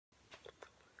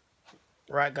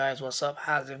Right, guys, what's up?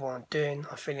 How's everyone doing?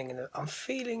 I'm feeling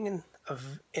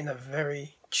in a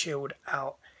very chilled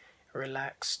out,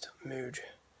 relaxed mood,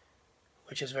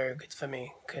 which is very good for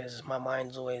me because my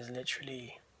mind's always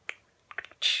literally.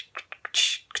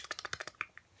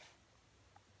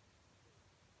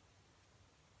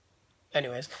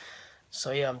 Anyways,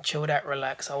 so yeah, I'm chilled out,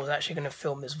 relaxed. I was actually gonna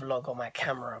film this vlog on my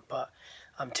camera, but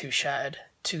I'm too shattered,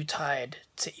 too tired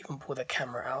to even pull the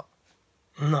camera out.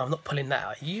 No, I'm not pulling that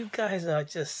out. You guys are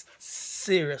just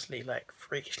seriously like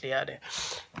freakishly out there.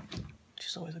 Which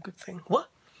is always a good thing. What?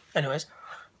 Anyways,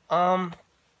 I'm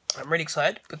really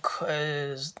excited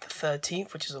because the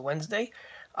 13th, which is a Wednesday,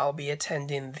 I'll be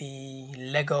attending the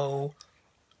Lego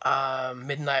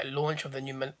midnight launch of the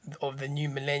new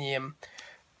Millennium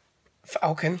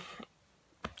Falcon.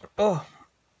 The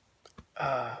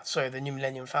new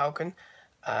Millennium Falcon.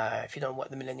 If you don't know what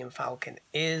the Millennium Falcon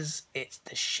is, it's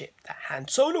the ship that Han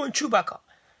Solo and Chewbacca,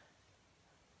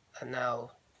 and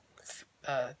now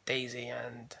Daisy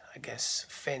and I guess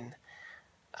Finn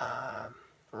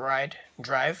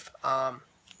drive.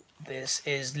 This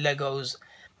is Lego's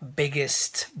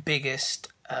biggest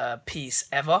piece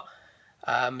ever.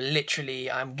 Literally,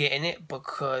 I'm getting it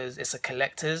because it's a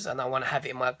collector's and I want to have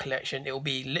it in my collection. It will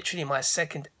be literally my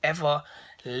second ever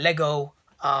Lego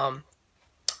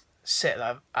set.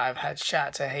 I've had shout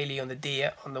out to Haley on the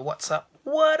WhatsApp.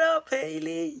 What up,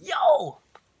 Haley? Yo!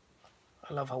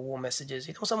 I love her warm messages.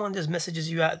 You know, someone just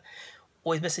messages you out,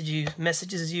 always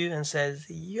messages you and says,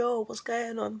 yo, what's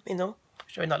going on? You know,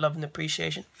 showing that love and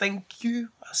appreciation. Thank you.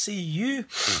 I see you.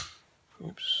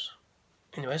 Oops.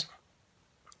 Anyways,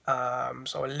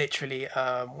 so literally,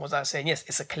 what was I saying? Yes,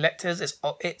 it's a collector's. It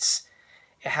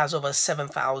has over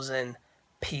 7,000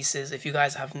 pieces. If you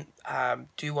guys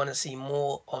do want to see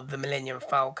more of the Millennium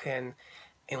Falcon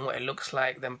and what it looks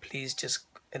like, then please just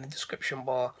in the description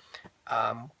bar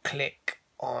click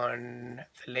on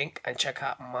the link and check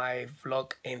out my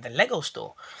vlog in the Lego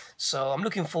store. So I'm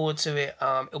looking forward to it.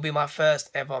 It'll be my first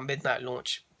ever midnight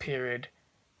launch period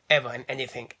ever in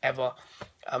anything ever.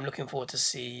 I'm looking forward to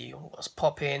see what's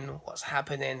popping, what's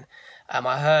happening.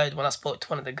 I heard when I spoke to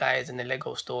one of the guys in the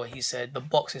Lego store, he said the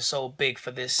box is so big for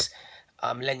this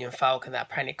Millennium Falcon that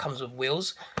apparently it comes with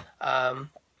wheels. I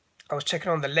was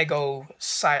checking on the Lego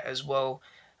site as well.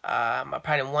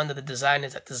 Apparently one of the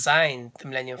designers that designed the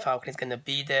Millennium Falcon is going to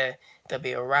be there. There'll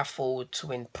be a raffle to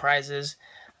win prizes.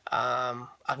 I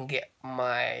can get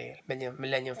my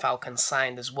Millennium Falcon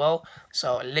signed as well.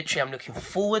 So literally I'm looking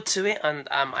forward to it, and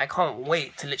I can't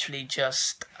wait to literally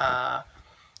just have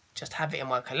it in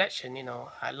my collection. You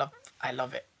know, I love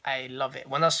it. I love it.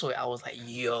 When I saw it, I was like,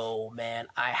 yo, man,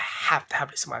 I have to have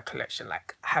this in my collection.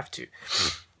 Like, I have to.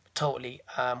 Totally.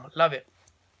 Love it.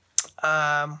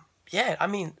 Yeah, I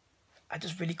mean, I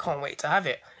just really can't wait to have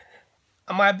it.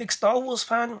 Am I a big Star Wars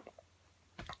fan?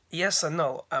 Yes and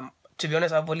no. To be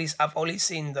honest, I've only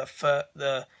seen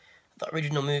the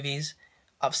original movies.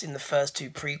 I've seen the first two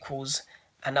prequels,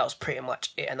 and that was pretty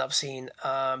much it. And I've seen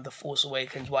The Force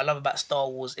Awakens. What I love about Star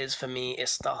Wars is, for me,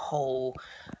 it's the whole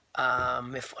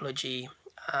mythology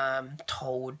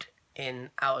told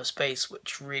in outer space,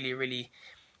 which I really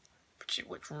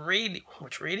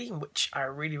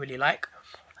like.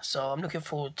 So I'm looking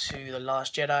forward to The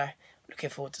Last Jedi.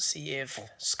 Looking forward to see if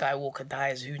Skywalker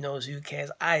dies. Who knows? Who cares?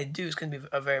 I do. It's going to be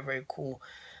a very cool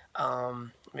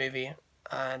movie,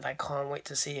 and I can't wait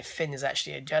to see if Finn is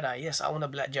actually a Jedi. Yes, I want a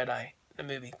black Jedi in the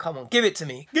movie. Come on, give it to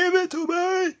me. Give it to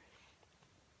me.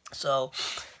 So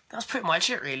that's pretty much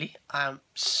it, really. I'm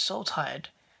so tired.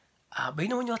 But you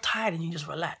know when you're tired and you're just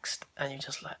relaxed and you're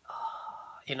just like,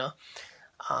 oh, you know.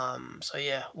 So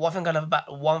yeah, one thing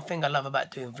I love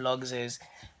about doing vlogs is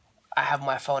I have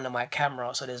my phone and my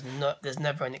camera, so there's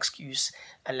never an excuse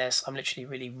unless I'm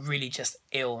literally really just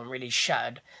ill and really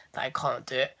shattered that I can't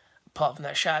do it. Apart from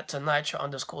that, shout out to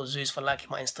Nitro_Zeus for liking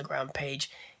my Instagram page.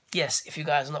 Yes, if you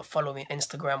guys are not following me on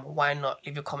Instagram, why not?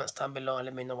 Leave your comments down below and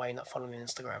let me know why you're not following me on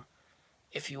Instagram.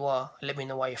 If you are, let me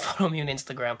know why you follow me on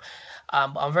Instagram.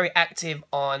 But I'm very active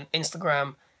on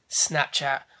Instagram,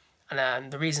 Snapchat,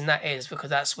 and the reason that is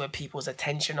because that's where people's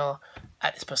attention are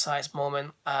at this precise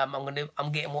moment. I'm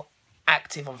getting more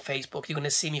active on Facebook. You're gonna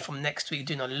see me from next week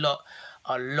doing a lot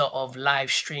of live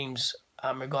streams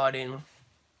regarding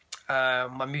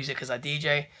my music as a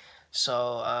DJ.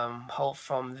 So hope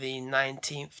from the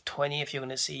 19th, 20th, you're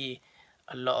gonna see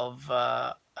a lot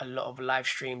of live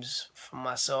streams from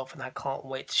myself, and I can't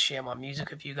wait to share my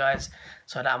music with you guys.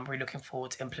 So that I'm really looking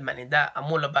forward to implementing that.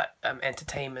 I'm all about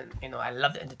entertainment. You know, I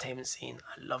love the entertainment scene.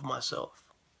 I love myself.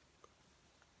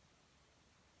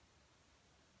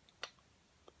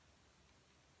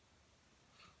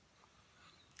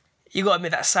 you got to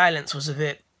admit that silence was a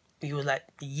bit. He was like,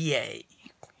 yeah.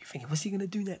 You're thinking, what's he gonna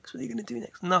do next? What's he gonna do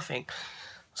next? Nothing.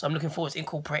 So I'm looking forward to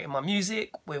incorporating my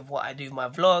music with what I do with my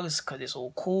vlogs because it's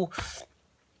all cool.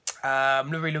 I'm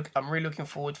really looking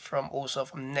forward from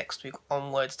next week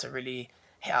onwards to really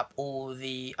hit up all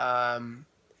the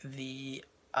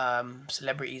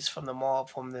celebrities from the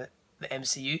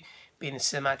MCU, being the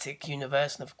cinematic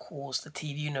universe and of course the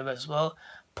TV universe as well,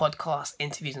 podcasts,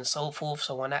 interviews and so forth.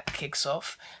 So when that kicks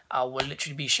off, I will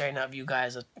literally be sharing that with you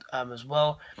guys as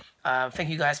well. Thank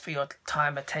you guys for your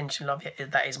time, attention, love.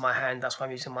 That is my hand. That's why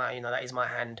I'm using my, that is my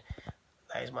hand.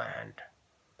 That is my hand.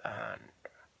 The hand.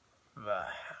 The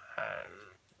hand.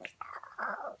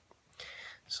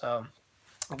 So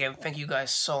again, thank you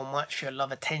guys so much for your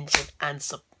love, attention and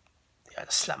support. I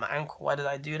just slapped my ankle. Why did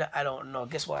I do that? I don't know.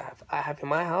 Guess what I have? I have in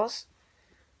my house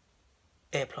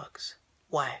earplugs.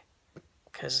 Why?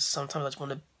 Because sometimes I just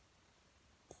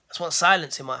want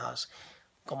silence in my house.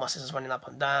 Got my sisters running up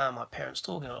and down, my parents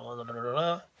talking. Blah, blah, blah,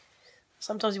 blah.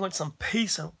 Sometimes you want some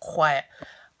peace and quiet.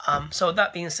 So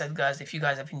that being said, guys, if you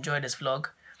guys have enjoyed this vlog,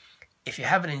 if you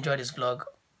haven't enjoyed this vlog,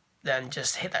 then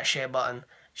just hit that share button,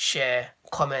 share,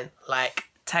 comment, like,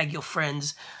 tag your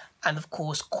friends. And of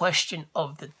course, question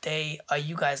of the day, are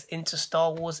you guys into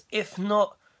Star Wars? If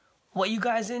not, what are you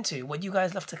guys into? What do you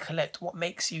guys love to collect? What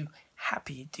makes you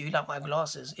happy? Do you like my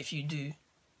glasses? If you do,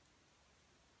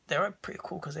 they're pretty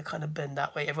cool because they kind of bend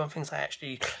that way. Everyone thinks I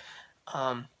actually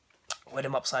wear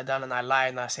them upside down, and I lie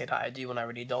and I say that I do when I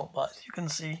really don't. But as you can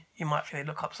see, you might feel they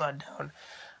look upside down.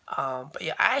 But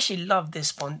yeah, I actually love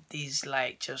these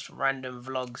like just random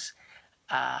vlogs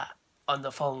on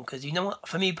the phone, because you know what,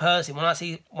 for me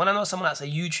personally, when I know someone that's a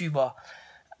YouTuber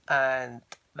and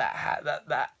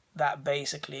that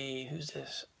basically, who's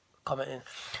this commenting,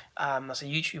 that's a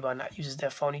YouTuber and that uses their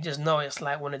phone, you just know it's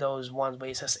like one of those ones where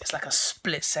it's like a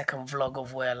split-second vlog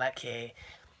of where like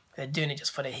they're doing it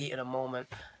just for the heat of the moment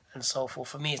and so forth.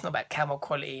 For me, it's not about camera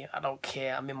quality. I don't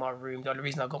care. I'm in my room. The only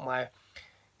reason I got my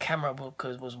camera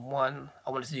was one, I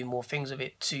wanted to do more things with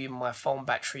it. Two, my phone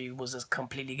battery was just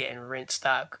completely getting rinsed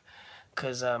out.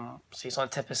 Because see, it's on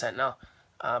 10% now,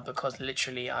 because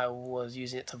literally I was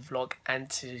using it to vlog and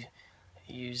to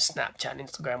use Snapchat and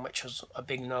Instagram, which was a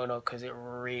big no-no because it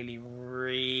really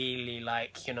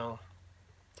like,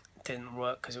 didn't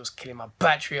work because it was killing my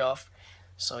battery off.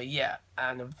 So yeah,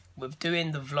 and with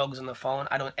doing the vlogs on the phone,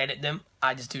 I don't edit them.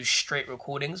 I just do straight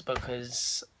recordings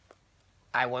because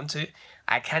I want to.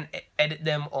 I can edit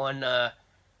them on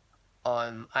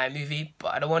iMovie,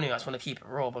 but I don't want to. I just want to keep it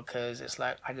raw because it's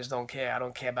like, I just don't care. I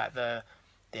don't care about the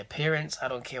appearance. I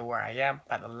don't care where I am,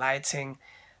 about the lighting,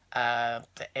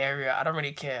 the area. I don't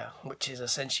really care, which is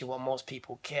essentially what most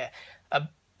people care. A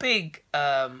big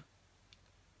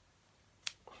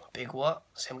what?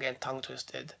 See, I'm getting tongue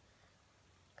twisted.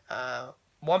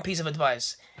 One piece of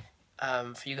advice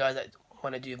for you guys that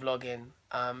want to do vlogging,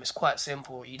 it's quite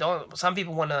simple. Some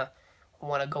people want to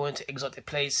go into exotic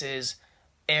places,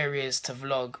 areas to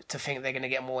vlog, to think they're going to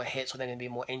get more hits or they're going to be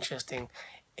more interesting.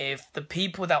 If the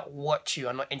people that watch you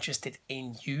are not interested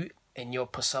in you, in your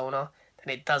persona,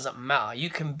 then it doesn't matter.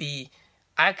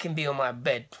 I can be on my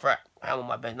bed, right? I'm on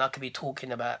my bed and I could be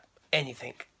talking about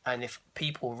anything. And if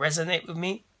people resonate with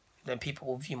me, then people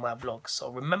will view my vlog.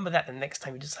 So remember that the next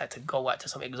time you decide to go out to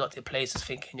some exotic places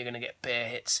thinking you're going to get bare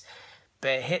hits.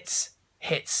 Bare hits.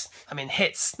 I mean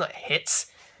hits, not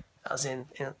hits. As in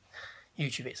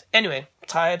YouTube hits. Anyway,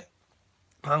 tired,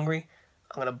 hungry.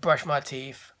 I'm going to brush my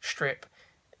teeth, strip,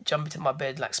 jump into my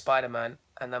bed like Spider-Man,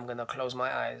 and I'm going to close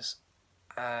my eyes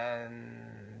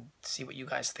and see what you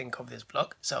guys think of this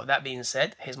vlog. So that being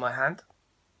said, here's my hand.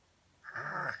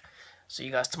 See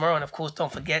you guys tomorrow. And of course,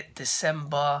 don't forget,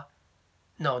 November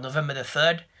the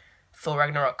 3rd, Thor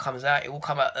Ragnarok comes out. It will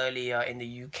come out earlier in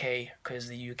the UK because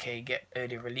the UK get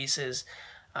early releases.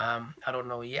 I don't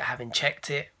know yet. I haven't checked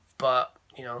it, but,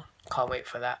 can't wait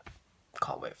for that.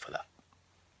 Can't wait for that.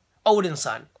 Odin's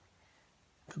son,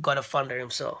 the god of thunder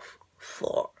himself,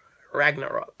 Thor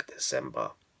Ragnarok,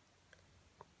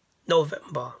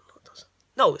 November.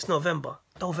 No, it's November.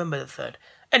 November the 3rd.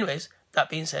 Anyways, that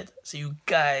being said, see you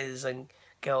guys and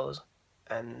girls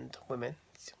and women,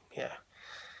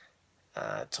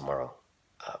 tomorrow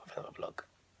with another vlog.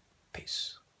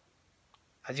 Peace.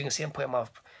 As you can see, I'm putting my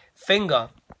finger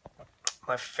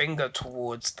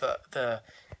towards the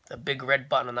big red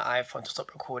button on the iPhone to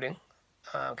stop recording.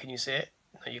 Can you see it?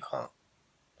 No, you can't.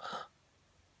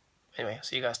 Anyway,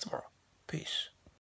 see you guys tomorrow. Peace.